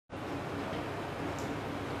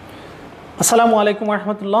Assalamu alaikum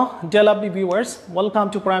warahmatullah. Dear lovely viewers, welcome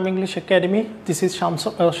to Prime English Academy. This is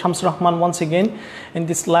Shams Rahman once again. In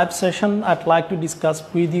this live session, I'd like to discuss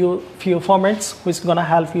with you few formats which is gonna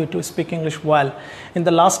help you to speak English well. In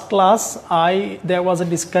the last class, there was a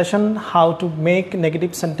discussion how to make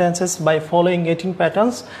negative sentences by following 18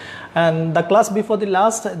 patterns. And the class before the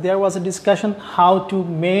last, there was a discussion how to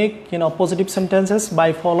make positive sentences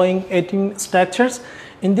by following 18 structures.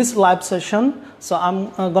 In this live session, so I'm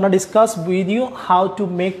gonna discuss with you how to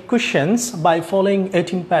make questions by following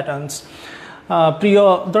 18 patterns. প্রিয়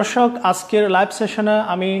দর্শক, আজকের live সেশনে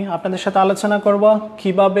আমি আপনাদের সাথে আলোচনা করব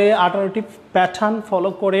কিভাবে 18টি প্যাটার্ন ফলো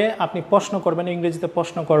করে আপনি প্রশ্ন করবেন, ইংরেজিতে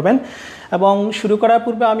প্রশ্ন করবেন। এবং শুরু করার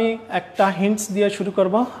পূর্বে আমি একটা হিন্টস দিয়ে শুরু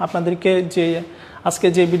করব আপনাদেরকে যে আজকে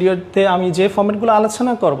যে ভিডিওতে আমি যে ফরম্যাটগুলো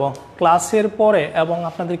আলোচনা করব ক্লাসের পরে, এবং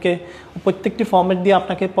আপনাদেরকে প্রত্যেকটি ফরম্যাট দিয়ে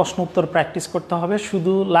আপনাকে প্রশ্ন উত্তর প্র্যাকটিস করতে হবে।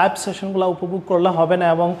 শুধু লাইভ সেশনগুলো উপভোগ করলে হবে না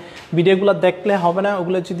এবং ভিডিওগুলো দেখলে হবে না।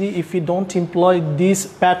 ওগুলো যদি if you don't employ this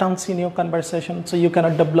patterns in your conversation, so you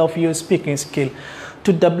cannot develop your speaking skill.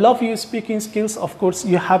 To develop your speaking skills, of course,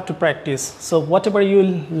 you have to practice. So whatever you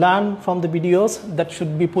learn from the videos, that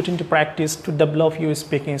should be put into practice to develop your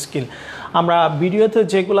speaking skill. আমরা ভিডিওতে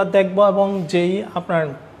যেগুলো দেখব এবং যেই আপনার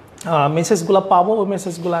মেসেজগুলো পাবো, ওই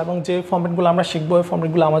মেসেজগুলো এবং যে ফরম্যাটগুলো আমরা শিখবো, ওই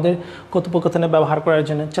ফরম্যাটগুলো আমাদের কথোপকথনে ব্যবহার করার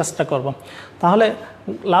জন্য চেষ্টা করব। তাহলে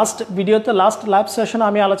লাস্ট লাইভ সেশনে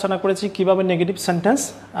আমি আলোচনা করেছি কিভাবে নেগেটিভ সেন্টেন্স,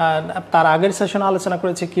 তার আগের সেশনে আলোচনা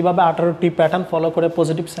করেছি কিভাবে 18টি প্যাটার্ন ফলো করে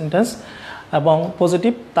পজিটিভ সেন্টেন্স এবং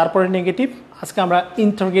পজিটিভ, তারপরে নেগেটিভ। আজকে আমরা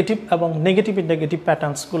ইন্টারোগেটিভ এবং নেগেটিভ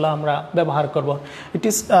প্যাটার্নসগুলো আমরা ব্যবহার করব। It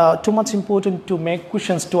is too much important to make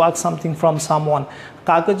questions to ask something from someone.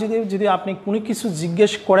 কাউকে যদি আপনি কোনো কিছু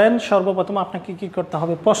জিজ্ঞেস করেন, সর্বপ্রথম আপনাকে কী করতে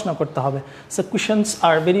হবে? প্রশ্ন করতে হবে। So questions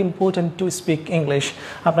are very important to speak English.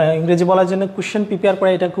 আপনার ইংরেজি বলার জন্য কোয়েশ্চেন প্রিপেয়ার করা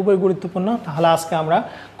এটা খুবই গুরুত্বপূর্ণ। তাহলে আজকে আমরা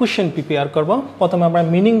কোয়েশ্চেন প্রিপেয়ার করব। প্রথমে আমরা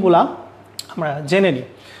মিনিংগুলা আমরা জেনে নিই।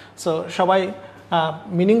 সো সবাই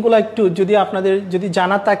মিনিংগুলো একটু যদি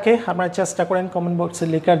জানা থাকে আপনারা চেষ্টা করেন কমেন্ট বক্সে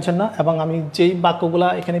লেখার জন্য, এবং আমি যেই বাক্যগুলো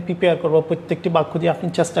এখানে প্রিপেয়ার করব প্রত্যেকটি বাক্য দিয়ে আপনি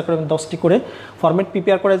চেষ্টা করবেন 10টি করে ফরম্যাট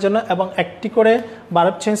প্রিপেয়ার করার জন্য, এবং একটি করে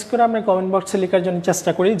ভার্ব চেঞ্জ করে আমরা কমেন্ট বক্সে লেখার জন্য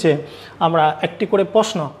চেষ্টা করি যে আমরা একটি করে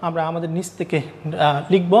প্রশ্ন আমরা আমাদের নিজ থেকে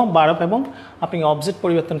লিখব ভার্ব, এবং আপনি অবজেক্ট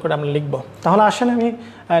পরিবর্তন করে আমরা লিখব। তাহলে আসলে আমি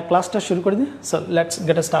ক্লাসটা শুরু করে দিই। So let's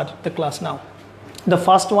get start the class now. The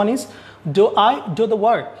first one is do I do the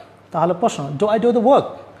work. তাহলে প্রশ্ন, do I do the work,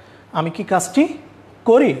 আমি কি কাজটি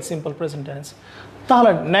করি, সিম্পল প্রেজেন্ট টেন্স।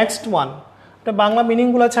 তাহলে নেক্সট ওয়ান, আপনি বাংলা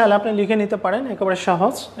মিনিংগুলো চাইলে আপনি লিখে নিতে পারেন, একেবারে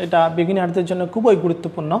সহজ, এটা বিগিনারদের জন্য খুবই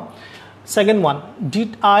গুরুত্বপূর্ণ। Second one,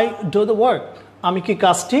 did I do the work, আমি কি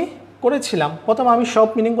কাজটি করেছিলাম। প্রথমে আমি সব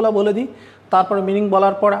মিনিংগুলো বলে দিই, তারপরে মিনিং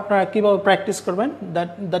বলার পর আপনারা কীভাবে প্র্যাকটিস করবেন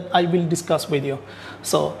that I will discuss with you.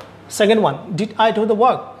 So second one, did I do the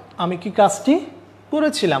work, আমি কি কাজটি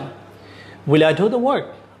করেছিলাম। Will I do the work,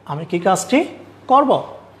 আমি কি কাজটি করব।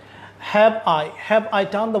 Have I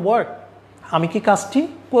done the work, আমি কি কাজটি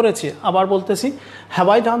করেছি। আবার বলতেছি, have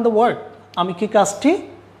I done the work, আমি কি কাজটি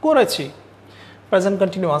করেছি। Present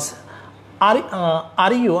continuous.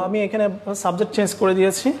 আর ইউ, আমি এখানে সাবজেক্ট চেঞ্জ করে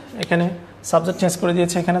দিয়েছি, এখানে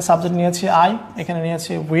সাবজেক্ট নিয়েছি আই, এখানে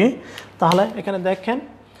নিয়েছি উই। তাহলে এখানে দেখেন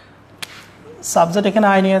সাবজেক্ট এখানে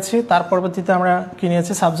আই নিয়েছি, তার পরবর্তীতে আমরা কি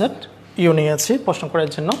নিয়েছি, সাবজেক্ট ইউ নিয়েছি প্রশ্ন করার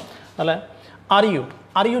জন্য। তাহলে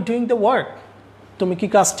are you doing the work, তুমি কি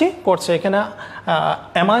কাজটি করছো। এখানে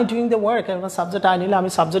M I doing the work, এখানে সাবজেক্ট আই নিলে আমি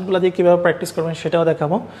সাবজেক্টগুলো দিয়ে কীভাবে প্র্যাকটিস করবেন সেটাও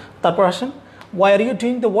দেখাবো। তারপর আসেন, Y are you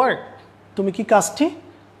doing the work, তুমি কি কাজটি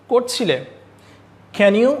করছিলে।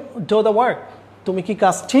 Can you do the work, তুমি কি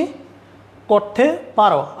কাজটি করতে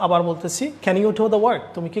পারো। আবার বলতেছি, can you do the work,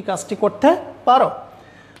 তুমি কি কাজটি করতে পারো।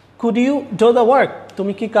 Could you do the work,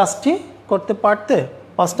 তুমি কি কাজটি করতে পারতে,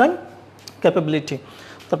 ফার্স্ট টাইম ক্যাপাবিলিটি।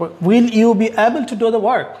 তারপর will you be able to do the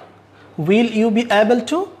work, will you be able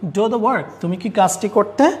to do the work, তুমি কি কাজটি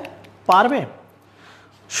করতে পারবে।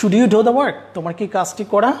 Should you do the work, তোমার কি কাজটি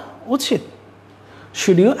করা উচিত।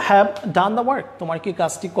 Should you have done the work, তোমার কি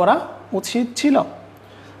কাজটি করা উচিত ছিল।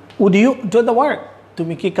 Would you do the work,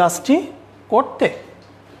 তুমি কি কাজটি করতে।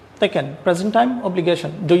 দেখেন present time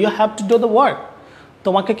obligation, do you have to do the work,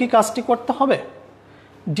 তোমাকে কি কাজটি করতে হবে।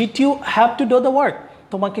 Did you have to do the work,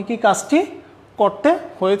 তোমাকে কি কাজটি করতে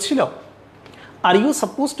হয়েছিল। Are you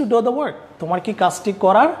suppose to do the work, তোমার কি কাজটি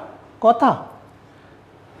করার কথা।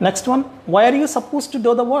 Next one, Y are you suppose to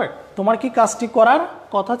do the work, তোমার কি কাজটি করার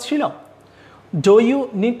কথা ছিল। Do you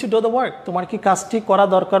need to do the work, তোমার কি কাজটি করা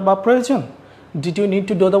দরকার বা প্রয়োজন। Did you need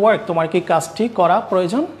to do the work, তোমার কি কাজটি করা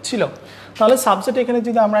প্রয়োজন ছিল। তাহলে সাবজেক্ট এখানে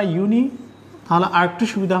যদি আমরা ইউ নিই, তাহলে আরেকটু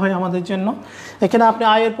সুবিধা হয় আমাদের জন্য। এখানে আপনি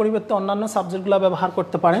আই এর পরিবর্তে অন্যান্য সাবজেক্টগুলো ব্যবহার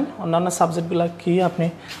করতে পারেন। অন্যান্য সাবজেক্টগুলো কি আপনি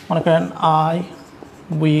মনে করেন I,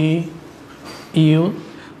 we, you,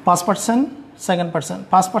 first person, second person,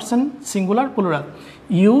 first person singular plural,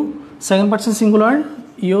 you second person singular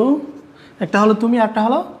you, একটা হলো তুমি একটা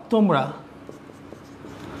হলো তোমরা,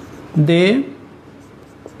 দে,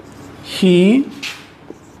 হি,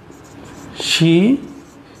 she,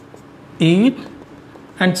 it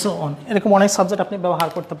and so on. এরকম অনেক সাবজেক্ট আপনি ব্যবহার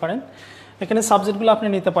করতে পারেন। এখানে সাবজেক্টগুলো আপনি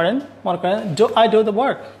নিতে পারেন। মনে করেন do I do the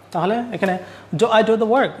work, তাহলে এখানে do I do the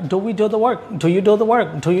work, do we do the work, do you do the work,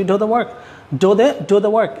 do you do the work, do they do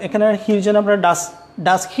the work. এখানে হির জন্য আমরা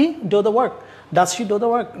ডাস হি do the work, does she do the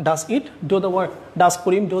work, does it do the work, does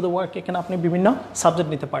Karim do the work. এখানে আপনি বিভিন্ন subject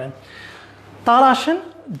নিতে পারেন। তাহলে আসেন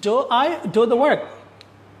do I do the work,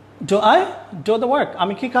 do I do the work,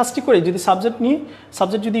 আমি কি কাজটি করি। যদি সাবজেক্ট নিই,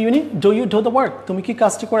 সাবজেক্ট যদি ইউ নিই, do you do the work, তুমি কি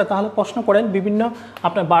কাজটি করে। তাহলে প্রশ্ন করেন, বিভিন্ন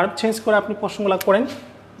আপনার ভার্ব চেঞ্জ করে আপনি প্রশ্নগুলো করেন।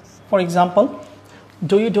 For example,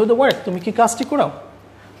 do you do the work, তুমি কি কাজটি করো।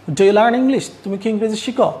 ডো ইউ লার্ন ইংলিশ, তুমি কি ইংরেজি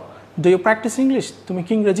শিখো। ডো ইউ প্র্যাকটিস ইংলিশ, তুমি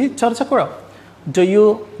কি ইংরেজি চর্চা করো। Do you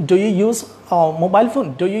use mobile phone,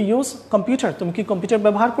 do you use computer, তুমি কি কম্পিউটার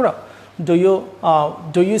ব্যবহার করো।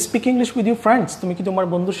 Do you speak English with your friends, তুমি কি তোমার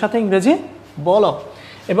বন্ধুর সাথে ইংরেজি বলো।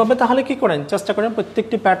 এভাবে তাহলে কি করেন, চেষ্টা করেন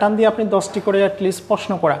প্রত্যেকটি প্যাটার্ন দিয়ে আপনি 10টি করে অ্যাটলিস্ট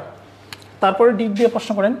প্রশ্ন করা। তারপরে ডিট দিয়ে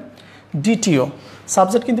প্রশ্ন করেন। ডিটিও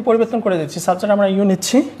সাবজেক্ট কিন্তু পরিবর্তন করে দিচ্ছি, সাবজেক্ট আমরা ইউ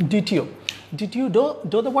নিচ্ছি। ডিটিও, ডিটিউ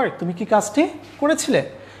ডো দ্য ওয়ার্ক, তুমি কি কাজটি করেছিলে।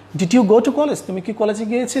 ডিটিউ গো টু কলেজ, তুমি কি কলেজে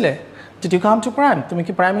গিয়েছিলে। ডিটিউ কাম টু প্রাইম, তুমি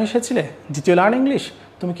কি প্রাইমে এসেছিলে। ডিটিউ লার্ন ইংলিশ,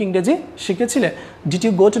 তুমি কি ইংরেজি শিখেছিলে।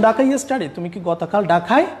 ডিটিউ গো টু ঢাকা স্টাডি, তুমি কি গতকাল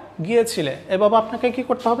ঢাকায় গিয়েছিলে। এভাবে আপনাকে কি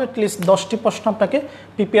করতে হবে, অ্যাটলিস্ট 10টি প্রশ্ন আপনাকে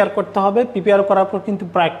প্রিপেয়ার করতে হবে। প্রিপেয়ার করার পর কিন্তু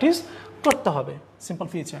প্র্যাকটিস করতে হবে। Simple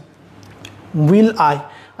future. উইল আই,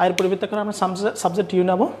 আয়ের পরিবর্তে করে আমরা সাবজেক্ট ইউ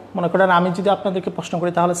নেব। মনে করেন আমি যদি আপনাদেরকে প্রশ্ন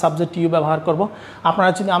করি তাহলে সাবজেক্ট ইউ ব্যবহার করব। আপনারা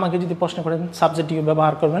যদি আমাকে যদি প্রশ্ন করেন সাবজেক্ট ইউ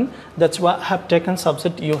ব্যবহার করবেন। That's why I have taken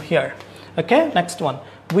subject you here. Okay, next one,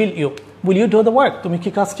 will you do the work, তুমি কি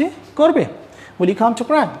কাজটি করবে। Will you come to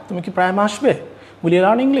prime, তুমি কি প্রাইমে আসবে। উইল ইউ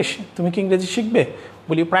লার্ন ইংলিশ, তুমি কি ইংরেজি শিখবে।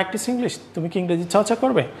 উইল ইউ প্র্যাকটিস ইংলিশ, তুমি কি ইংরেজি চর্চা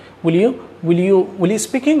করবে। উইল ইউ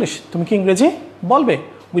স্পিক ইংলিশ, তুমি কি ইংরেজি বলবে।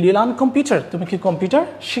 উইল ইউ লার্ন কম্পিউটার, তুমি কি কম্পিউটার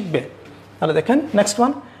শিখবে। তাহলে দেখেন next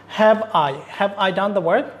one, have I done the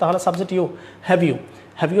work, তাহলে subject you.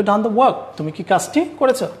 Have you done the work, তুমি কি কাজটি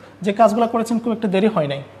করেছো। যে কাজগুলো করেছেন খুব একটা দেরি হয়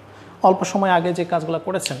নাই, অল্প সময় আগে যে কাজগুলো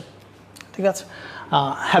করেছেন, ঠিক আছে।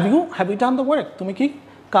 Have you done the work,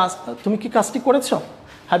 তুমি কি কাজটি করেছো।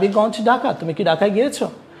 Have you gone to Dhaka, তুমি কি ঢাকায় গিয়েছো।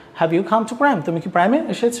 Have you come to prime, তুমি কি প্রাইমে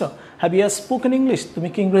এসেছো। হ্যাভ ইউ স্পোকেন ইংলিশ, তুমি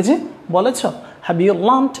কি ইংরেজি বলেছো। হ্যাভ ইউ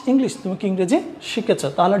লার্নড ইংলিশ, তুমি কি ইংরেজি শিখেছো।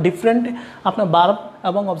 তাহলে ডিফারেন্ট আপনার ভার্ব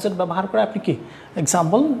এবং অবজেক্ট ব্যবহার করে আপনি কি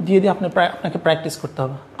এক্সাম্পল দিয়ে আপনাকে প্র্যাকটিস করতে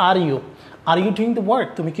হবে। Are you doing the work,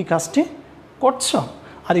 তুমি কি কাজটি করছো।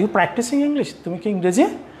 আর ইউ প্র্যাকটিসিং ইংলিশ, তুমি কি ইংরেজি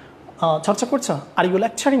চর্চা করছো। আর ইউ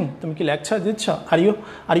লেকচারিং, তুমি কি লেকচার দিচ্ছ।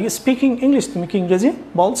 আর ইউ স্পিকিং ইংলিশ, তুমি কি ইংরেজি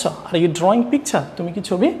বলছো। আর ইউ ড্রয়িং পিকচার, তুমি কি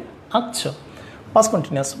ছবি আঁকছো। Past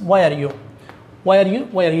continuous, Y are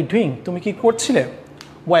you doing, তুমি কি করছিলে।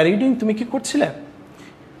 ওয়াই আর ইউ ডুইং, তুমি কি করছিলে।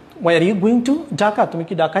 Y are you going to Dhaka, তুমি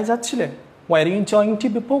কি ঢাকায় যাচ্ছিলে। Y are you enjoying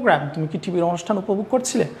TV programme, তুমি কি টিভির অনুষ্ঠান উপভোগ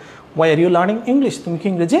করছিলে। Y are you learning English, তুমি কি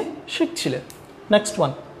ইংরেজি শিখছিলে। Next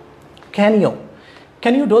one, can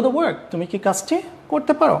you do the work, তুমি কি কাজটি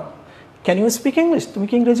করতে পারো। ক্যান ইউ স্পিক ইংলিশ, তুমি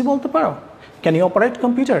কি ইংরেজি বলতে পারো। ক্যান ইউ অপারেট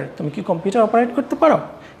কম্পিউটার, তুমি কি কম্পিউটার অপারেট করতে পারো।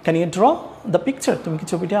 Can you draw the picture, তুমি কি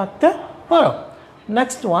ছবিটি আঁকতে পারো।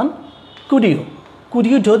 Next one, could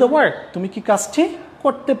you do the work, তুমি কি কাজটি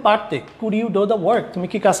করতে পারতে। Could you do the work, তুমি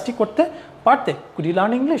কি কাজটি করতে পারতে। কুড ইউ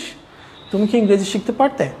লার্ন ইংলিশ, তুমি কি ইংরেজি শিখতে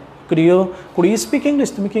পারতে। কুড ইউ স্পিক ইংলিশ,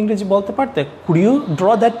 তুমি কি ইংরেজি বলতে পারতে। Could you draw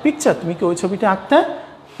that picture, তুমি কি ওই ছবিটি আঁকতে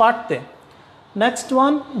পারতে। Next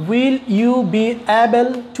one, will you be able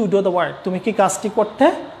to do the work, তুমি কি কাজটি করতে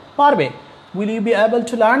পারবে। Will you be able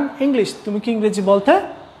to learn English, তুমি কি ইংরেজি বলতে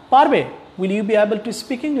পারবে। Will you be able to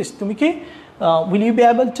speak English, তুমি কি will you be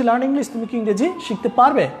able to learn English, তুমি কি ইংরেজি শিখতে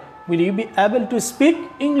পারবে। Will you be able to speak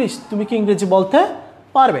English, তুমি কি ইংরেজি বলতে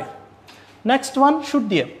পারবে। Next one, should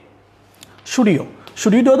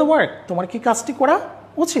you do the work, তোমার কি কাজটি করা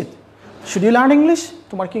উচিত। শুড ইউ লার্ন ইংলিশ,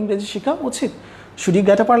 তোমার কি ইংরেজি শেখা উচিত। Should you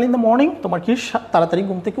get up early in the morning, তোমার কি তাড়াতাড়ি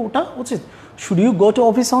ঘুম থেকে ওঠা উচিত। Should you go to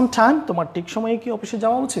office on time, তোমার ঠিক সময়ে কি অফিসে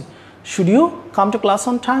যাওয়া উচিত। Should you come to class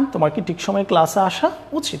on time, তোমার কি ঠিক সময়ে ক্লাসে আসা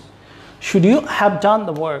উচিত। Should you have done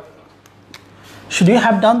the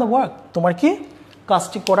work, তোমার কি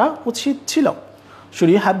কাজটি করা উচিত ছিল। Should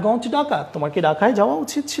you have gone to Dhaka, তোমার কি ঢাকায় যাওয়া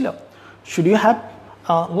উচিত ছিল। Should you have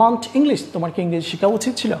learned English, তোমার কি ইংরেজি শেখা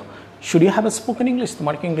উচিত ছিল। Should you have spoken English,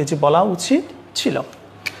 তোমার কি ইংরেজি বলা উচিত ছিল।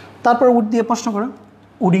 তারপর উড দিয়ে প্রশ্ন করো,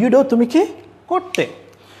 উড ইউ ডু তুমি কি করতে,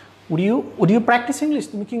 উড ইউ প্র্যাকটিস ইংলিশ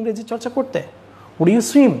তুমি কি ইংরেজি চর্চা করতে, উড ইউ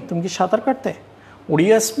সুইম তুমি কি সাঁতার কাটতে, উড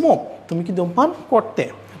ইউ স্মোক তুমি কি ধূমপান করতে।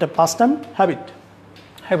 এটা পাস্ট টাইম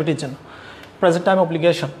হ্যাবিটের জন্য। Present time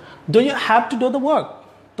obligation, do you have to do the work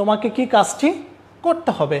তোমাকে কি কাজটি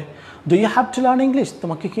করতে হবে, do you have to learn English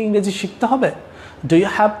তোমাকে কি ইংরেজি শিখতে হবে, do you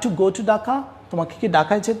have to go to Dhaka তোমাকে কি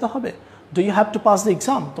ঢাকায় যেতে হবে, do you have to pass the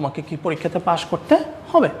exam তোমাকে কি পরীক্ষাতে পাস করতে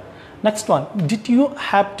হবে। Next one, did you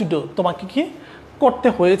have to do তোমাকে কি করতে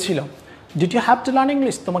হয়েছিল, did you have to learn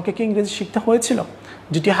English তোমাকে কি ইংরেজি শিখতে হয়েছিল,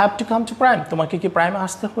 did you have to come to prime তোমাকে কি প্রাইমে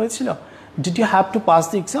আসতে হয়েছিল, did you have to pass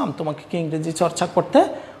the exam তোমাকে কি ইংরেজি চর্চা করতে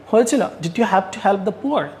হয়েছিল, did you have to help the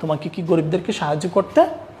poor তোমাকে কি গরিবদেরকে সাহায্য করতে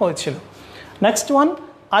হয়েছিল। Next one,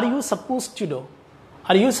 are you suppose to do,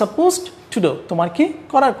 are you suppose to do তোমার কি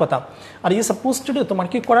করার কথা, are you suppose to do তোমার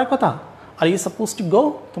কি করার কথা, are you suppose to go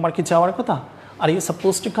তোমার কি যাওয়ার কথা, are you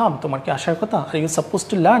suppose to come তোমার কি আসার কথা, are you suppose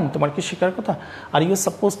to learn তোমার কি শেখার কথা, are you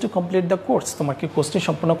suppose to complete the course তোমার কি কোর্সটি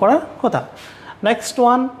সম্পূর্ণ করার কথা। Next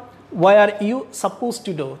one, Y are you suppose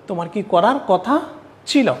to do তোমার কি করার কথা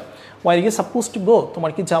ছিল, Y are you suppose to go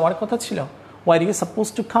তোমার কি যাওয়ার কথা ছিল, Y are you suppose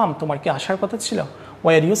to come তোমার কি আসার কথা ছিল,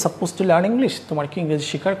 Y are you suppose to learn English তোমার কি ইংরেজি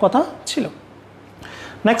শেখার কথা ছিল।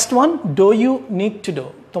 Next one, do you need to do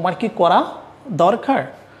তোমার কি করা দরকার,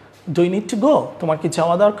 do you need to go তোমার কি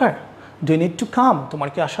যাওয়া দরকার, do you need to come তোমার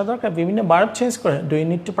কি আসা দরকার, বিভিন্ন ভার্ব চেঞ্জ করে, do you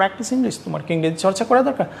need to practice English তোমার কি ইংরেজি চর্চা করা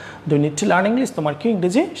দরকার, do you need to learn English তোমার কি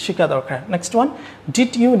ইংরেজি শেখা দরকার। Next one,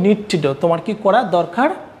 did you need to do তোমার কি করা দরকার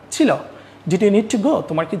ছিল, did you need to go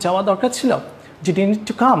তোমার কি যাওয়া দরকার ছিল, did you need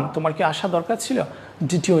to come তোমার কি আসা দরকার ছিল,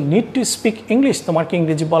 did you need to speak English তোমার কি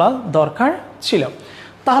ইংরেজি বলা দরকার ছিল।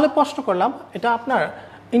 তাহলে প্রশ্ন করলাম, এটা আপনার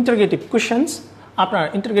ইন্টারোগেটিভ কোয়েশ্চেন্স, আপনার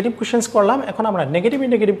ইন্টারোগেটিভ কোয়েশ্চেন্স করলাম। এখন আমরা নেগেটিভ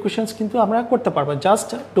কোয়েশ্চেন্স কিন্তু আমরা করতে পারবো। জাস্ট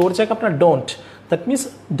ডোর জায়গায় আপনার don't, that means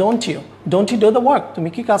don't you do the work তুমি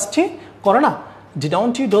কি কাজটি করো না,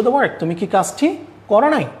 didn't you do the work তুমি কি কাজটি করো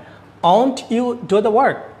নাই, won't you do the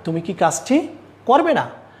work তুমি কি কাজটি করবে না,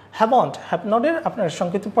 হ্যাভন্ট নটের আপনার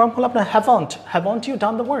সংক্ষিপ্ত ফর্ম হলো আপনার haven't you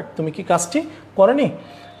done the work তুমি কি কাজটি করনি,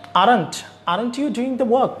 aren't you doing the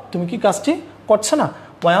work তুমি কি কাজটি করছো না,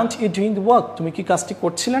 Y aren't you doing the work তুমি কি কাজটি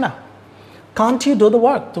করছিলে না, can't you do the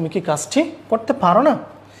work তুমি কি কাজটি করতে পারো না,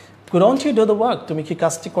 couldn't you do the work তুমি কি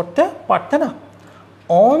কাজটি করতে পারতে না,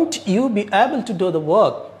 won't you be able to do the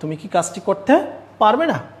work তুমি কি কাজটি করতে পারবে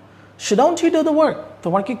না, shouldn't you do the work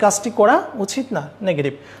তোমার কি কাজটি করা উচিত না,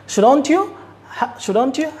 negative, shouldn't you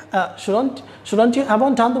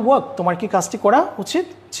haven't done the work তোমার কি কাজটি করা উচিত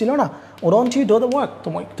ছিল না, ওডন্ট ইউ ডু দ্য ওয়ার্ক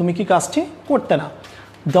তুমি কি কাজটি করতে না,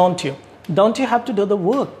 don't you have to do the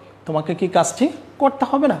work তোমাকে কি কাজটি করতে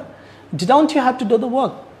হবে না, didn't you have to do the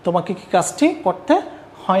work তোমাকে কি কাজটি করতে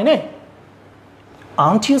হয় নাই,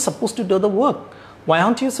 aren't you suppose to do the work Y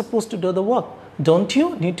aren't you suppose to do the work don't you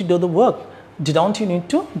need to do the work didn't you need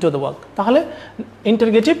to do the work. তাহলে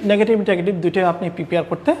interrogative negative দুইটাই আপনি prepare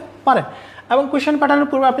করতে পারেন। এবং question পাঠানোর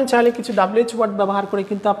পূর্বে আপনি চাইলে কিছু WH ওয়ার্ড ব্যবহার করে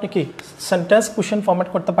কিন্তু আপনি কি সেন্টেন্স কোয়েশ্চেন ফরম্যাট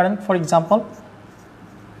করতে পারেন। For example,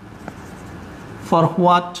 for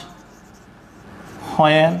what,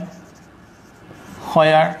 when,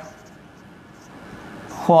 where,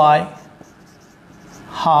 why,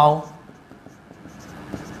 how,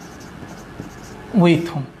 with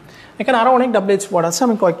হুম। এখানে আরও অনেক WH ওয়ার্ড আছে,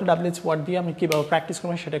 আমি কয়েকটা WH ওয়ার্ড দিয়ে আমি কীভাবে প্র্যাকটিস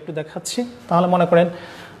করবো সেটা একটু দেখাচ্ছি। তাহলে মনে করেন,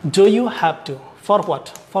 do you have to, for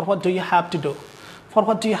what do you have to do, for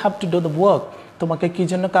what do you have to do the work তোমাকে কী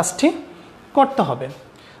জন্য কাজটি করতে হবে।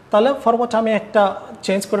 তাহলে ফর হোয়াট আমি একটা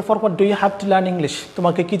চেঞ্জ করে, for what do you have to learn English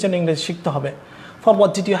তোমাকে কী জন্য ইংরেজি শিখতে হবে, for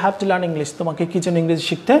what did you have to learn English তোমাকে কী জন্য ইংরেজি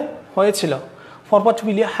শিখতে হয়েছিল, for what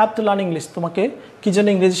will you have to learn English তোমাকে কী জন্য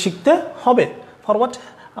ইংরেজি শিখতে হবে, for what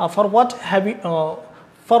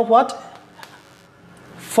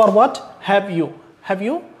have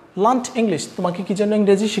you learned English তোমাকে কী জন্য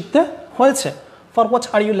ইংরেজি শিখতে হয়েছে, for what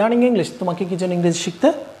are you learning English তোমাকে কী জন্য ইংরেজি শিখতে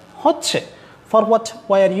হচ্ছে, for what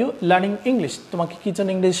Y are you learning English তোমাকে কী জন্য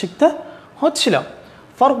ইংরেজি শিখতে হচ্ছিল,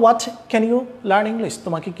 for what can you learn English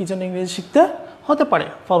তোমাকে কী জন্য ইংরেজি শিখতে হতে পারে,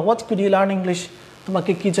 for what could you learn English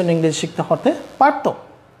তোমাকে কী জন্য ইংরেজি শিখতে হতে পারত।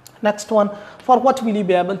 Next one, for what will you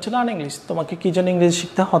be able to learn English তোমাকে কী জন্য ইংরেজি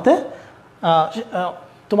শিখতে হতে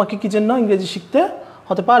তোমাকে কী জন্য ইংরেজি শিখতে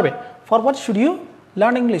হতে পারবে, for what should you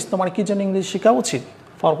learn English তোমার কী জন্য ইংরেজি শেখা উচিত,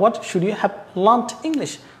 for what should you have learned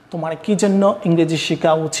English তোমার কী জন্য ইংরেজি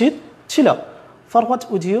শেখা উচিত ছিল, for what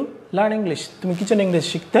would you learn English তুমি কী জন্য ইংরেজি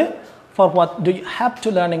শিখতে, for what do you have to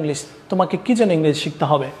learn English তোমাকে কী জন্য ইংরেজি শিখতে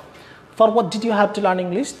হবে, for what did you have to learn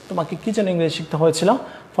English, তোমাকে কী জন্য ইংরেজি শিখতে হয়েছিল।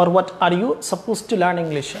 For what are you suppose to learn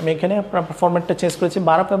English, আমি এখানে ফরম্যাটটা চেঞ্জ করেছি,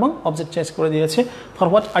 বারাপ এবং অবজেক্ট চেঞ্জ করে দিয়েছি। For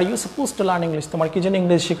what are you suppose to learn English, তোমার কী জন্য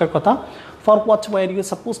ইংরেজি শেখার কথা। For what were you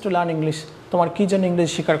suppose to learn English, তোমার কী জন্য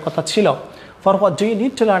ইংরেজি শেখার কথা ছিল। For what do you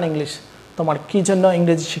need to learn English, তোমার কী জন্য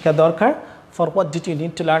ইংরেজি শেখা দরকার। For what did you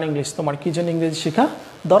need to learn English, তোমার কী জন্য ইংরেজি শেখা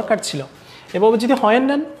দরকার ছিল। এভাবে যদি হয়েন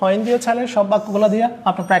নেন, হয়েন দিয়ে চাইলে সব বাক্যগুলো দিয়ে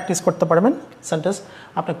আপনি প্র্যাকটিস করতে পারবেন, সেন্টেন্স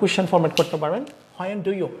আপনি কোয়েশ্চেন ফরম্যাট করতে পারবেন। When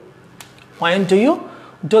do you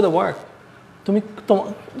do the work, তুমি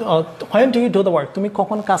when do you do the work, তুমি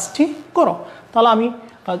কখন কাজটি করো। তাহলে আমি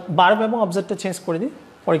ভার্ব এবং অবজেক্টটা চেঞ্জ করে দিই।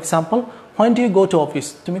 For example, when do you go to office,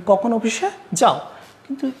 তুমি কখন অফিসে যাও।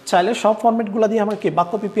 কিন্তু চাইলে সব ফরম্যাটগুলো দিয়ে আমরা কি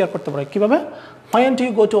বাক্য প্রিপেয়ার করতে পারি। কীভাবে, when do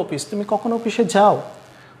you go to office, তুমি কখন অফিসে যাও।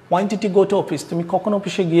 When did you go to office, তুমি কখন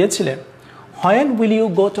অফিসে গিয়েছিলে। When will you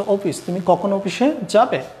go to office, তুমি কখন অফিসে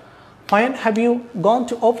যাবে। When have you gone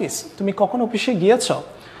to office, তুমি কখন অফিসে গিয়েছ।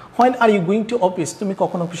 When are you going to office, তুমি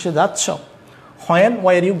কখন অফিসে যাচ্ছ। When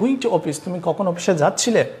were you going to office, তুমি কখন অফিসে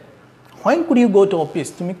যাচ্ছিলে। When could you go to office,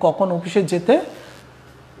 তুমি কখন অফিসে যেতে,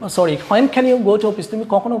 when can you go to office, তুমি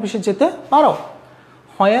কখন অফিসে যেতে পারো।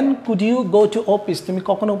 When could you go to office, তুমি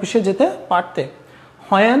কখন অফিসে যেতে পারতে।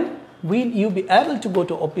 When will you be able to go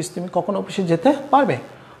to office, তুমি কখন অফিসে যেতে পারবে।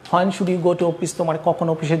 When should you go to office, তোমার কখন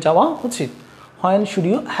অফিসে যাওয়া উচিত। When should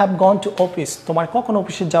you have gone to office, তোমার কখন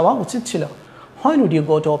অফিসে যাওয়া উচিত ছিল। When would you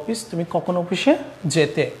go to office, তুমি কখন অফিসে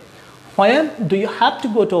যেতে। When do you have to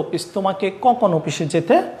go to office, তোমাকে কখন অফিসে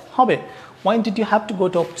যেতে হবে। When did you have to go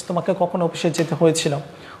to office, তোমাকে কখন অফিসে যেতে হয়েছিল।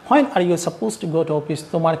 When are you suppose to go to office,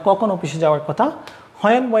 তোমার কখন অফিসে যাওয়ার কথা।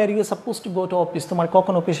 When were you suppose to go to office, তোমার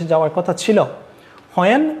কখন অফিসে যাওয়ার কথা ছিল।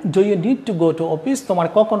 When do you need to go to office, তোমার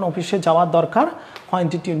কখন অফিসে যাওয়ার দরকার। When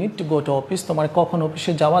did you need to go to office, তোমার কখন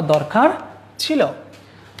অফিসে যাওয়ার দরকার ছিল।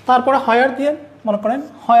 তারপরে হোয়ার দিয়ে মনে করেন,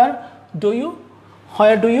 where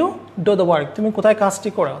do you do the work, তুমি কোথায় কাজটি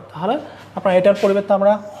করো। তাহলে আপনার এটার পরিবর্তে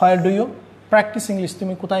আমরা where do you practice English,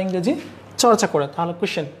 তুমি কোথায় ইংরেজি চর্চা করো। তাহলে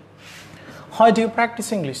question, why do you practice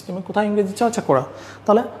English, তুমি কোথায় ইংরেজি চর্চা করো।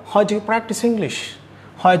 তাহলে why do you practice English,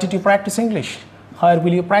 why did you practice English, where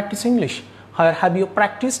will you practice English, where have you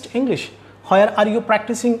practised English, where are you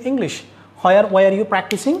practising English, where Y are you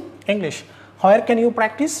practising English, where can you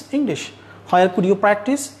practice English, where could you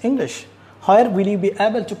practice English, where will you be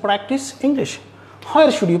able to practice English, where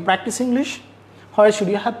should you practice English, where should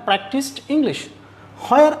you have practised English,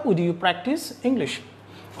 where would you practice English,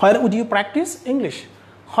 where would you practice English,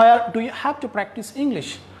 where do you have to practice English,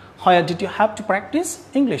 where did you have to practice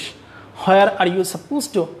English, where are you suppose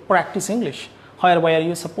two practice English, where Y are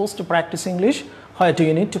you suppose two practice English, where do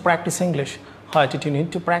you need to practice English, where did you need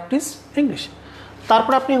to practice English.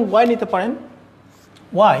 তারপর আপনি Y নিতে পারেন,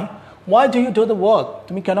 why do you do the work,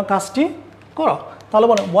 তুমি কেন কাজটি করো। তাহলে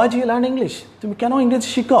বলেন, why do you learn English, তুমি কেন ইংরেজি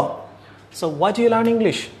শিখো। So why do you learn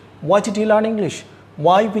English, why did you learn English,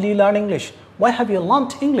 why will you learn English, why have you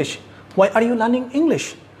learned English, Y are you learning English,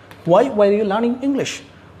 Y are you learning English,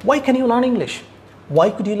 why can you learn English, Y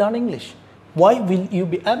could you learn English, why will you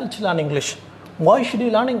be able to learn English, why should you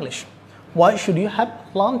learn English, why should you have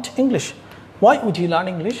learned English, Y would you learn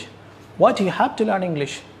English, why do you have to learn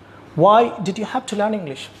English, why did you have to learn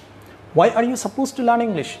English, why are you supposed to learn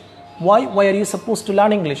English, why are you supposed to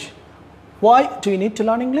learn English, why do you need to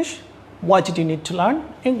learn English, why did you need to learn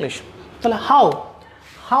English। তাহলে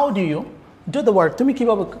how do you do the work, তুমি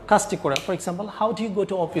কিভাবে কাজটি করো। For example, how do you go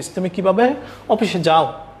to office, তুমি কিভাবে অফিসে যাও।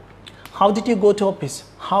 how did you go to office,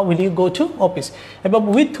 how will you go to office। এবং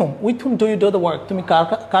with whom do you do the work, তুমি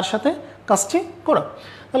কার সাথে কাজটি করো।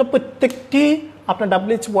 তাহলে প্রত্যেকটি আপনার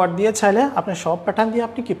WH ওয়ার্ড দিয়ে চাইলে আপনি সব প্যাটার্ন দিয়ে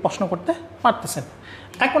আপনি কি প্রশ্ন করতে পারতেছেন।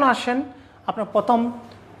 এখন আসেন আপনার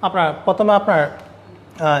প্রথমে আপনার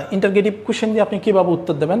ইন্টারগেটিভ কোয়েশ্চেন দিয়ে আপনি কীভাবে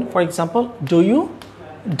উত্তর দেবেন। For example, do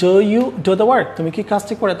you do the work, তুমি কি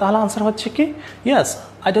কাজটি করে। তাহলে আনসার হচ্ছে কি, yes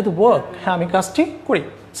I do the work, হ্যাঁ আমি কাজটি করি।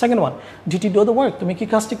 Second one, did you do the work, তুমি কি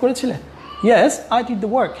কাজটি করেছিলে। Yes I did the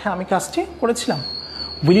work, হ্যাঁ আমি কাজটি করেছিলাম।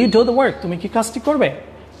 Will you do the work, তুমি কি কাজটি করবে।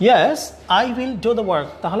 Yes I will do the work,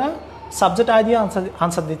 তাহলে সাবজেক্ট আই দিয়ে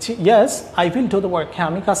আনসার দিচ্ছি, yes I will do the work, হ্যাঁ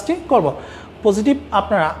আমি কাজটি করব। পজিটিভ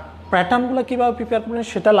আপনারা প্যাটার্নগুলো কীভাবে প্রিপেয়ার করবেন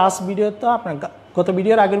সেটা লাস্ট ভিডিওতে আপনার গত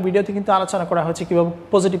ভিডিওর আগের ভিডিওতে কিন্তু আলোচনা করা হয়েছে কীভাবে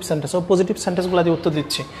পজিটিভ সেন্টেন্স ও পজিটিভ সেন্টেন্সগুলো দিয়ে উত্তর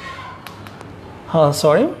দিচ্ছি। হ্যাঁ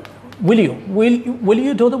sorry, will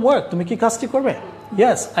you do the work, তুমি কি কাজটি করবে।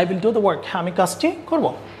 Yes I will do the work, হ্যাঁ আমি কাজটি করব।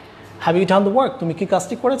 Have you done the work, তুমি কি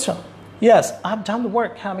কাজটি করেছ। Yes I have done the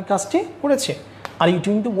work, হ্যাঁ আমি কাজটি করেছি। Are you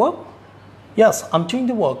doing the work. Yes I am doing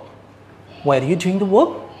the work. Why are you doing the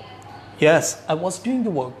work? Yes, I was doing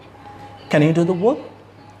the work. Can you do the work?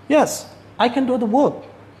 Yes, I can do the work.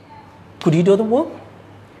 Could you do the work?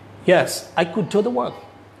 Yes, I could do the work.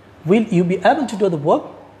 Will you be able to do the work?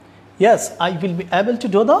 Yes, I will be able to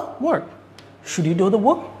do the work. Should you do the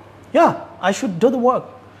work? Yeah, I should do the work.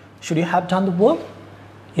 Should you have done the work?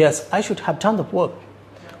 Yes, I should have done the work.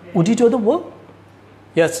 Would you do the work?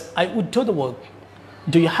 Yes, I would do the work.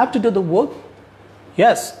 Do you have to do the work?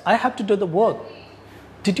 Yes, I have to do the work.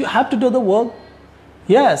 Did you have to do the work?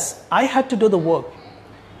 Yes, I had to do the work.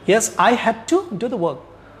 Yes, I had to do the work.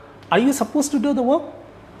 Are you supposed to do the work?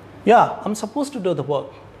 Yeah, I'm supposed to do the work.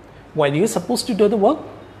 Were you supposed to do the work?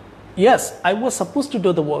 Yes, I was supposed to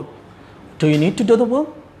do the work. Do you need to do the work?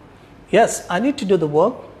 Yes, I need to do the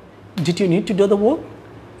work. Did you need to do the work?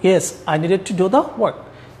 Yes, I needed to do the work.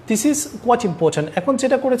 This is quite important. এখন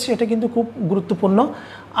যেটা করেছি এটা কিন্তু খুব গুরুত্বপূর্ণ।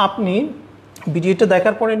 আপনি ভিডিওটা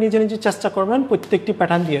দেখার পরে নিজে নিজে চেষ্টা করবেন প্রত্যেকটি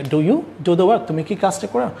প্যাটার্ন দিয়ে। Do you do the work? তুমি কি কাজটা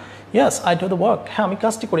করো? Yes, I do the work. হ্যাঁ, আমি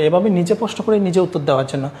কাজটি করি। এভাবে নিজে প্রশ্ন করে নিজে উত্তর দেওয়ার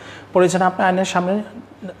জন্য। প্রয়োজনে আপনি আয়নার সামনে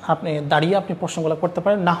আপনি দাঁড়িয়ে আপনি প্রশ্নগুলো করতে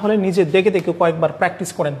পারেন, না হলে নিজে দেখে দেখে কয়েকবার প্র্যাকটিস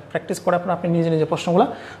করেন। প্র্যাকটিস করার পর আপনি নিজে নিজে প্রশ্নগুলো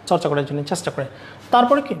চর্চা করার জন্য চেষ্টা করেন।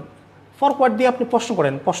 তারপরে কি ফরওয়ার্ড দিয়ে আপনি প্রশ্ন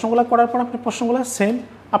করেন। প্রশ্নগুলো করার পর আপনি প্রশ্নগুলো সেম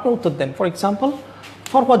আপনি উত্তর দেন। For example,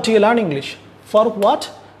 for what do you learn English? For what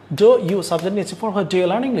do you subject নিয়েছি। For what do you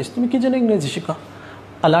learn English? তুমি কি জন্য ইংরেজি শিখো?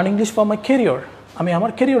 I learn English for my career. আমি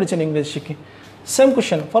আমার ক্যারিয়ারের জন্য ইংরেজি শিখি। Same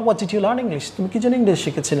question, for what did you learn English? তুমি কি জন্য ইংরেজি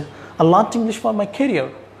শিখেছিলে? I learn English for my career.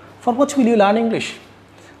 For what will you learn English?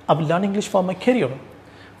 I will learn English for my career.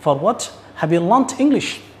 For what have you learned English?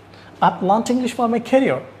 I've learned English for my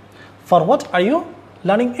career. For what are you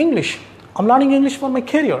learning English? I'm learning English for my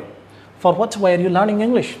career. For what were you learning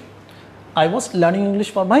English? I was learning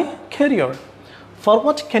English for my career. For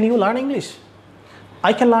what can you learn English?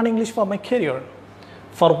 I can learn English for my career.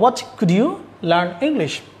 For what could you learn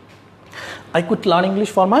English? I could learn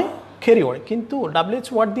English for my career. কিন্তু WH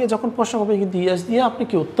word দিয়ে যখন প্রশ্ন হবে কিন্তু yes দিয়ে আপনি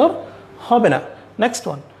কি উত্তর হবে না। Next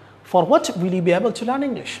one. For what will you be able to learn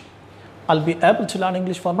English? I'll be able to learn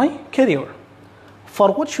English for my career. For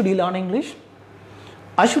what should you learn English?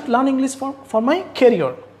 I should learn English for my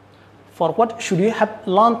career. For what should you have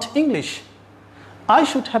learned English? I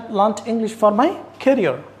should have learned English for my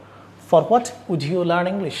career. For what would you learn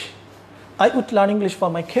English? I would learn English for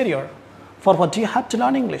my career. For what do you have to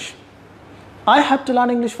learn English? I have to learn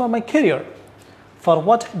English for my career. For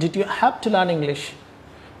what did you have to learn English?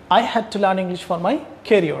 I had to learn English for my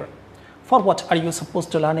career. For what are you supposed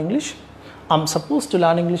to learn English? I'm supposed to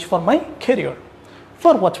learn English for my career.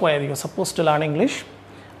 For what were you supposed to learn English?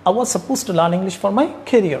 I was supposed to learn English for my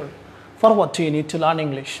career. For what do you need to learn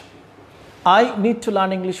English? I need to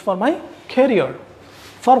learn English for my career.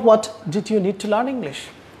 For what did you need to learn English?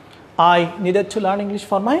 I needed to learn English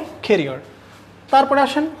for my career. তারপরে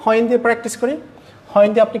আসেন when দিয়ে practice করি। when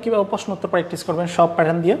দিয়ে আপনি কিভাবে প্রশ্ন উত্তর practice করবেন সব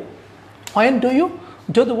প্যাটার্ন দিয়ে। when do you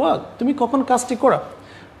do the work? তুমি কখন কাজটি করো?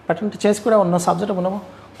 প্যাটার্নটা চেঞ্জ করে অন্য সাবজেক্টে বানাবো।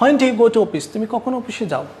 when do you go to office? তুমি কখন অফিসে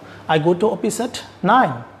যাও? I go to office at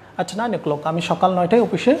 9 o'clock. আমি সকাল 9টায়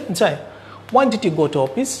অফিসে যাই। when did you go to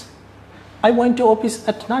office? I went to office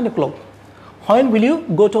at 9 o'clock. when will you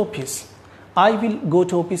go to office? I will go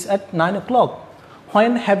to office at 9 o'clock.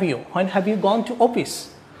 when have you gone to office?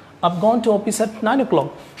 I've gone to office at 9 o'clock.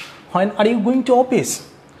 when are you going to office?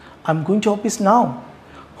 I'm going to office now.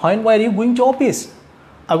 when were you going to office?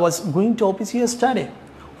 I was going to office yesterday.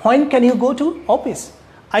 When can you go to office?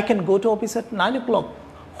 I can go to office at 9 o'clock.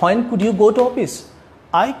 When could you go to office?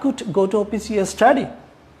 I could go to office yesterday.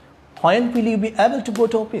 When will you be able to go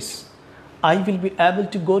to office? I will be able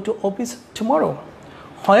to go to office tomorrow.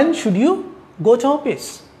 When should you go to office?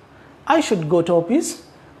 I should go to office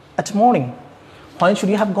at morning. When should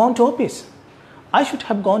you have gone to office? I should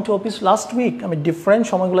have gone to office last week. আমি different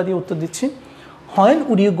সময়গুলো দিয়ে উত্তর দিচ্ছি। When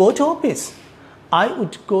would you go to office? I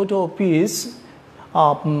would go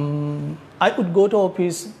to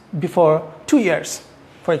office before 2 years,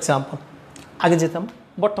 for example. আগে যেতাম,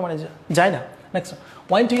 বর্তমানে যাই না। Next,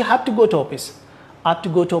 when do you have to go to office? I have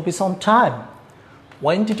to go to office on time.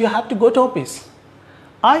 When did you have to go to office?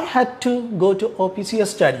 I had to go to office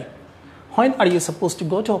yesterday. When are you supposed to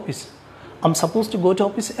go to office? I'm supposed to go to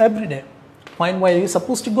office every day. When were you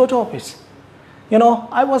supposed to go to office? You know,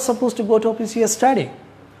 I was supposed to go to office yesterday.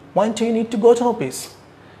 When do you need to go to office?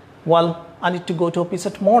 Well, I need to go to office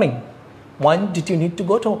at morning. When did you need to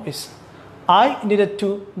go to office? I needed to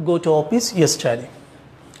go to office yesterday.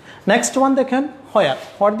 Next one দেখেন where.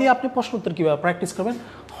 where দিয়ে আপনি প্রশ্ন উত্তর কিভাবে practice করবেন।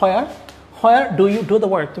 where do you do the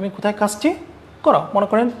work? তুমি কোথায় কাজটি করো? মনে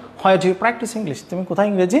করেন where do you practice English? তুমি কোথায়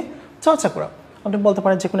ইংরেজি চর্চা করো? আপনি বলতে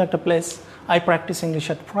পারেন যে কোনো একটা place. I practice English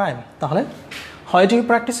at Prime. তাহলে where do you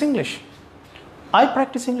practice English? I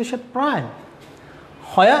practice English at Prime.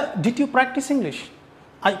 Where did you practice English?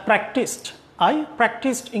 I practiced. I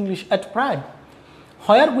practiced English at prime.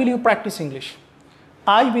 Where will you practice English?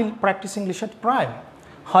 I will practice English at prime.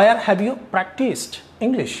 Where have you practiced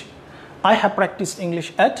English? I have practiced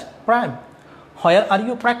English at prime. Where are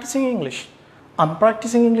you practicing English? I'm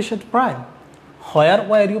practicing English at prime. Where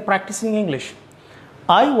were you practicing English?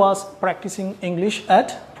 I was practicing English at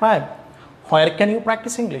prime. Where can you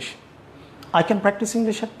practice English? I can practice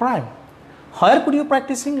English at prime. Where could you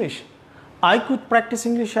practice English? I could practice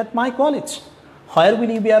English at my college. Where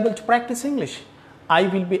will you be able to practice English? I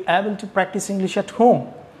will be able to practice English at home.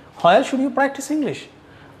 Where should you practice English?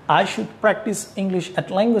 I should practice English at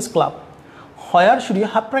language club. Where should you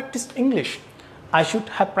have practiced English? I should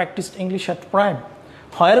have practiced English at prime.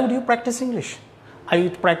 Where would you practice English? I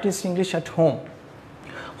would practice English at home.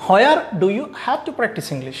 Where do you have to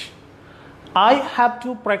practice English? I have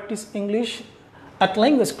to practice English at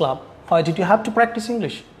language club. Why did you have to practice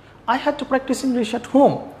English? I had to practice English at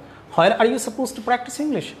home. Where are you supposed to practice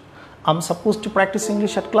English? I'm supposed to practice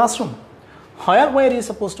English at classroom. Where were you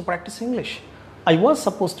supposed to practice English? I was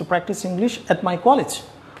supposed to practice English at my college.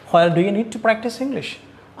 Where do you need to practice English?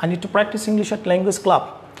 I need to practice English at language club.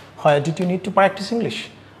 Where did you need to practice English?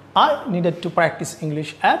 I needed to practice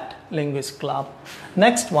English at language club.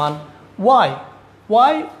 Next one, why?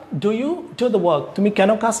 Why do you do the work? তুমি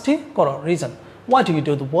কেন কাজটি করো? Reason. Why do you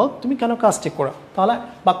do the work? তুমি কেন কাজটি করো? তাহলে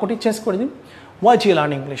বাক্যটি চেঞ্জ করে দিন। Why do you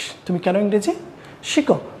learn English? তুমি কেন ইংরেজি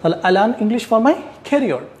শিখো? তাহলে I learn English for my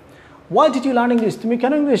career. Why did you learn English? তুমি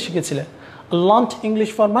কেন ইংরেজি শিখেছিলে? I learned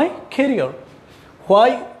English for my career. Why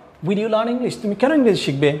will you learn English? তুমি কেন ইংরেজি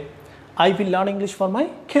শিখবে? I will learn English for my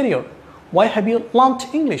career. Why have you learned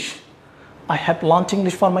English? I have learned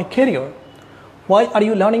English for my career. Why are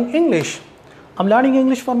you learning English? I'm learning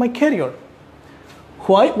English for my career.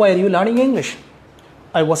 Why are you learning English?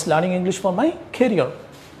 I was learning English for my career.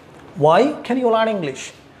 Why can you learn English?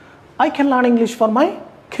 I can learn English for my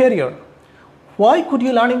career. Why could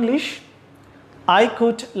you learn English? I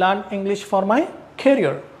could learn English for my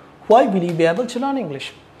career. Why will you be able to learn English?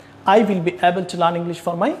 I will be able to learn English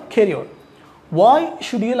for my career. Why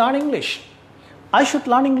should you learn English? I should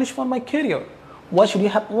learn English for my career. Why should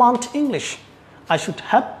you have learned English? I should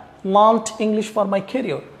have learned English for my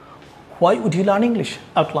career. Why would you learn English?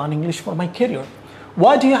 I would learn English for my career.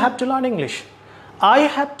 Why do you have to learn English? I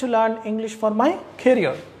have to learn English for my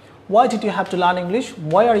career. Why did you have to learn English?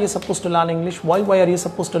 Why are you supposed to learn English? Why are you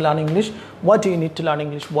supposed to learn English? Why do you need to learn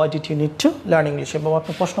English? Why did you need to learn English? এভাবে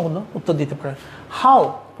আপনি প্রশ্নগুলো উত্তর দিতে পারেন। How,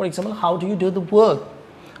 for example, how do you do the work?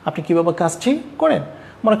 আপনি কিভাবে কাজটি করেন?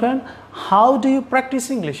 মনে করেন how do you practice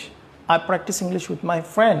English? I practice English with my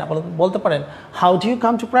friend. আপনি বলতে পারেন how do you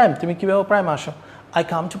come to prime? তুমি কিভাবে prime আসো? I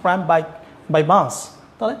come to prime by bus.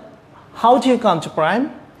 তাহলে how do you come to prime?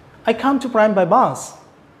 I come to prime by bus.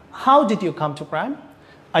 How did you come to prime?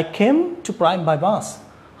 I came to prime by bus.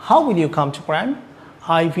 How will you come to prime?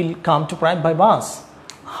 I will come to prime by bus.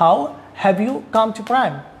 How have you come to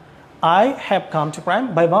prime? I have come to prime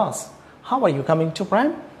by bus. How are you coming to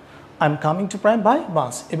prime? I'm coming to prime by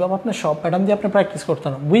bus. এভাবে আপনি সব pattern দিয়ে আপনি practice করতে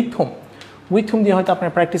পারেন। With whom দিয়ে হয়তো আপনি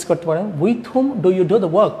প্র্যাকটিস করতে পারেন। With whom do you do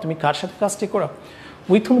the work? তুমি কার সাথে কাজটি করো?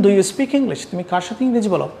 With whom do you speak English? তুমি কার সাথে ইংরেজি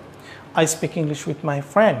বলো? I speak English with my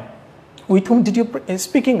friend. With whom did you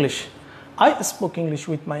speak English? I spoke English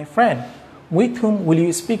with my friend. With whom will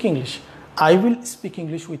you speak English? I will speak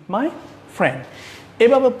English with my friend.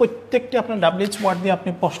 এভাবে প্রত্যেকটি আপনার WH word দিয়ে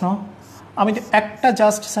আপনি প্রশ্ন আমি একটা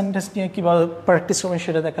just sentence নিয়ে কীভাবে প্র্যাকটিস করবেন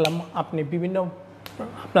সেটা দেখালাম। আপনি বিভিন্ন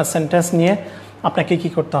আপনার সেন্টেন্স নিয়ে আপনাকে কী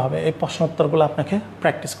করতে হবে, এই প্রশ্ন উত্তরগুলো আপনাকে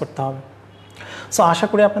প্র্যাকটিস করতে হবে। সো আশা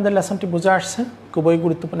করি আপনাদের লেসনটি বুঝে আসছে। খুবই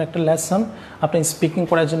গুরুত্বপূর্ণ একটা লেসন, আপনি স্পিকিং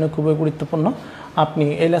করার জন্য খুবই গুরুত্বপূর্ণ। আপনি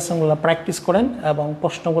এই লেসনগুলো প্র্যাকটিস করেন এবং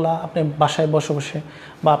প্রশ্নগুলো আপনি বাসায় বসে বসে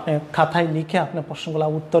বা আপনি খাতায় লিখে আপনার প্রশ্নগুলো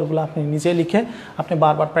উত্তরগুলো আপনি নিজে লিখে আপনি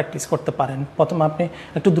বারবার প্র্যাকটিস করতে পারেন। প্রথমে আপনি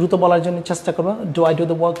একটু দ্রুত বলার জন্য চেষ্টা করবেন। Do I do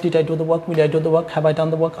the work, did I do the work, will I do the work, have I done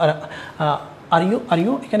the work. Are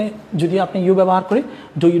you এখানে যদি আপনি ইউ ব্যবহার করি,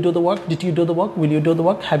 do you do the work, did you do the work, will you do the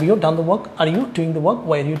work, have you done the work, are you doing the work,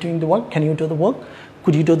 Y are you doing the work, can you do the work,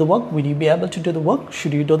 could you do the work, will you be able to do the work,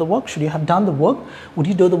 should you do the work, should you have done the work, would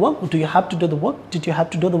you do the work, do you have to do the work, did you have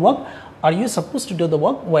to do the work, are you supposed to do the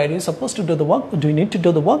work, why are you supposed to do the work, do you need to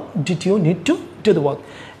do the work, did you need to do the work।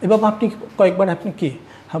 এভাবে আপনি কয়েকবার আপনি কি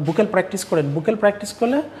বুকেল practice করেন। বুকেল practice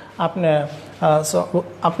করলে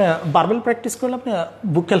আপনি barbell practice করলে আপনি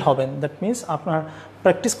বুকেল হবেন। দ্যাট মিনস আপনার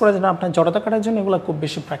প্র্যাকটিস করার জন্য আপনার জড়তা কাটার জন্য এগুলো খুব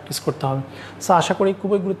বেশি প্র্যাকটিস করতে হবে। সো আশা করি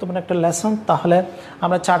খুবই গুরুত্বপূর্ণ একটা লেসন। তাহলে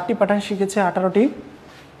আমরা 4টি প্যাটার্ন শিখেছি, 18টি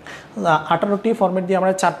 18টি ফরম্যাট দিয়ে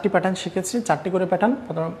আমরা 4টি প্যাটার্ন শিখেছি, 4টি করে প্যাটার্ন।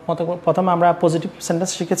 প্রথমে আমরা পজিটিভ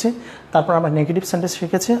সেন্টেন্স শিখেছি, তারপর আমরা নেগেটিভ সেন্টেন্স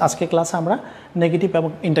শিখেছি। আজকে ক্লাসে আমরা নেগেটিভ এবং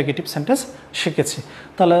ইন্টারগেটিভ সেন্টেন্স শিখেছি।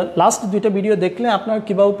 তাহলে লাস্ট দুইটা ভিডিও দেখলে আপনার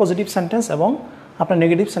কীভাবে পজিটিভ সেন্টেন্স এবং আপনার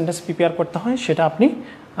নেগেটিভ সেন্টেন্স প্রিপেয়ার করতে হয় সেটা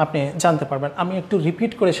আপনি জানতে পারবেন। আমি একটু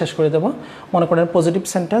রিপিট করে শেষ করে দেবো। মনে করেন positive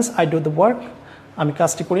sentence, I do the work, আমি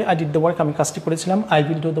কাজটি করি, আই ডিড দ্য ওয়ার্ক, আমি কাজটি করেছিলাম। I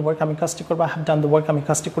will do the work, আমি কাজটি করবো। I have done the work, আমি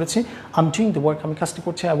কাজটি করেছি। I am doing the work, আমি কাজটি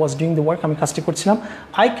করছি। I was doing the work, আমি কাজটি করছিলাম।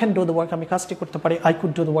 I can do the work, আমি কাজটি করতে পারি। I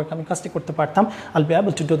could do the work, আমি কাজটি করতে পারতাম। আইল be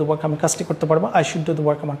able to do the work, আমি কাজটি করতে পারবো। I should do the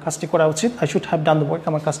work, আমার কাজটি করা উচিত। I should have done the work,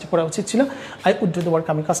 আমার কাজটি করা উচিত ছিল। I would do the work,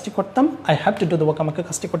 আমি কাজটি করতাম। I have to do the work, আমাকে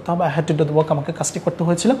কাজটি করতে হবে। I had to do the work, আমাকে কাজটি করতে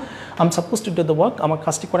হয়েছিল। I am suppose to do the work, আমার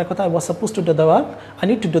কাজটি করার কথা। I was suppose to do the work, I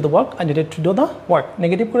need to do the work, I needed to do the work.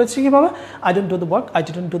 Negative করেছি কীভাবে? I don't do the work, I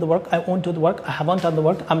didn't do the work, I won't do the work, I haven't done the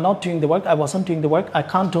work, I'm not doing the work, I wasn't doing the work, I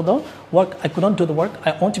can't do the work, I couldn't do the work,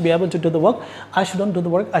 I won't be able to do the work, I shouldn't do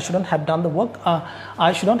the work, I shouldn't have done the work,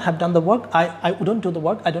 I shouldn't have done the work, I wouldn't do the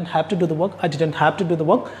work, I don't have to do the work, I didn't have to do the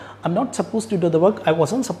work, I'm not supposed to do the work, I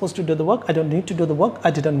wasn't supposed to do the work, I don't need to do the work, I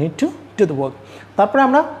didn't need to do the work. তারপরে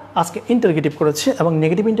আমরা আজকে interrogative করেছি এবং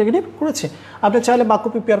negative interrogative করেছি। আপনি চাইলে বাক্য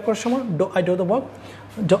prepare করার সময় do I do the work,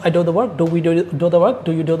 do I do the work, do we do the work,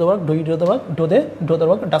 do you do the work, do you do the work, do they do the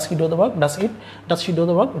work, does he do the work, does she do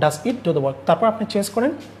the work, does it do the work। তারপর আপনি change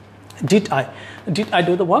করেন did I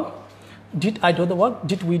do the work, did I do the work,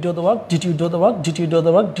 did we do the work, did you do the work, did you do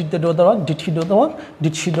the work, did they do the work, did he do the work,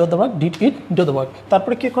 did she do the work, did it do the work।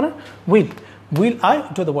 তারপরে কি করেন will I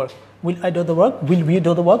do the work, will I do the work, will we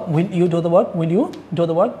do the work, will you do the work, will you do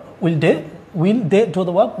the work, will they do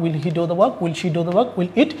the work, will he do the work, will she do the work,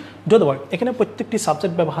 will it do the work। এখানে প্রত্যেকটি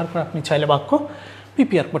subject ব্যবহার করে আপনি চাইলে বাক্য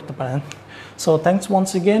prepare করতে পারেন। So thanks once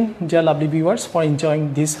again deer lovely viewers for enjoying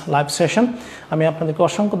this live session. আমি আপনাদেরকে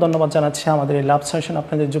অসংখ্য ধন্যবাদ জানাচ্ছি আমাদের এই লাইভ সেশন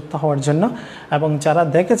আপনাদের যুক্ত হওয়ার জন্য। এবং যারা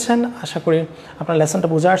দেখেছেন আশা করি আপনার লেসনটা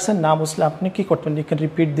বুঝে আসছেন। না বুঝলে আপনি কী করতেন, you can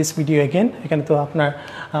repeat this video again. এখানে তো আপনার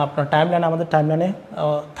টাইমলাইন আমাদের টাইমলাইনে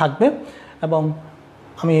থাকবে এবং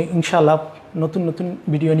আমি ইনশাআল্লাহ নতুন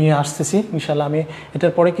ভিডিও নিয়ে আসতেছি ইনশাআল্লাহ। আমি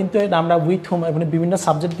এটার পরে কিন্তু আমরা উইথ হোম এবং বিভিন্ন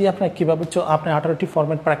সাবজেক্ট দিয়ে আপনার কীভাবে আপনি 18টি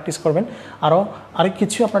ফরম্যাট প্র্যাকটিস করবেন, আরও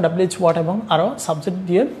কিছু আপনার WH ওয়ার্ড এবং আরও সাবজেক্ট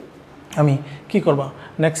দিয়ে আমি কী করবো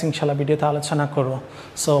নেক্সট ইনশাআল্লাহ ভিডিওতে আলোচনা করবো।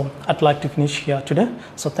 So I'd like to finish here today.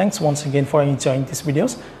 So thanks once again for enjoying this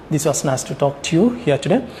videos. This was nice to talk to you here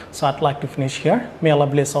today. So I'd like to finish here. May Allah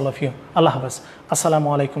bless all of you. Allah Hafiz. Assalamu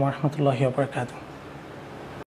alaikum wa rahmatullahi wa barakatuh.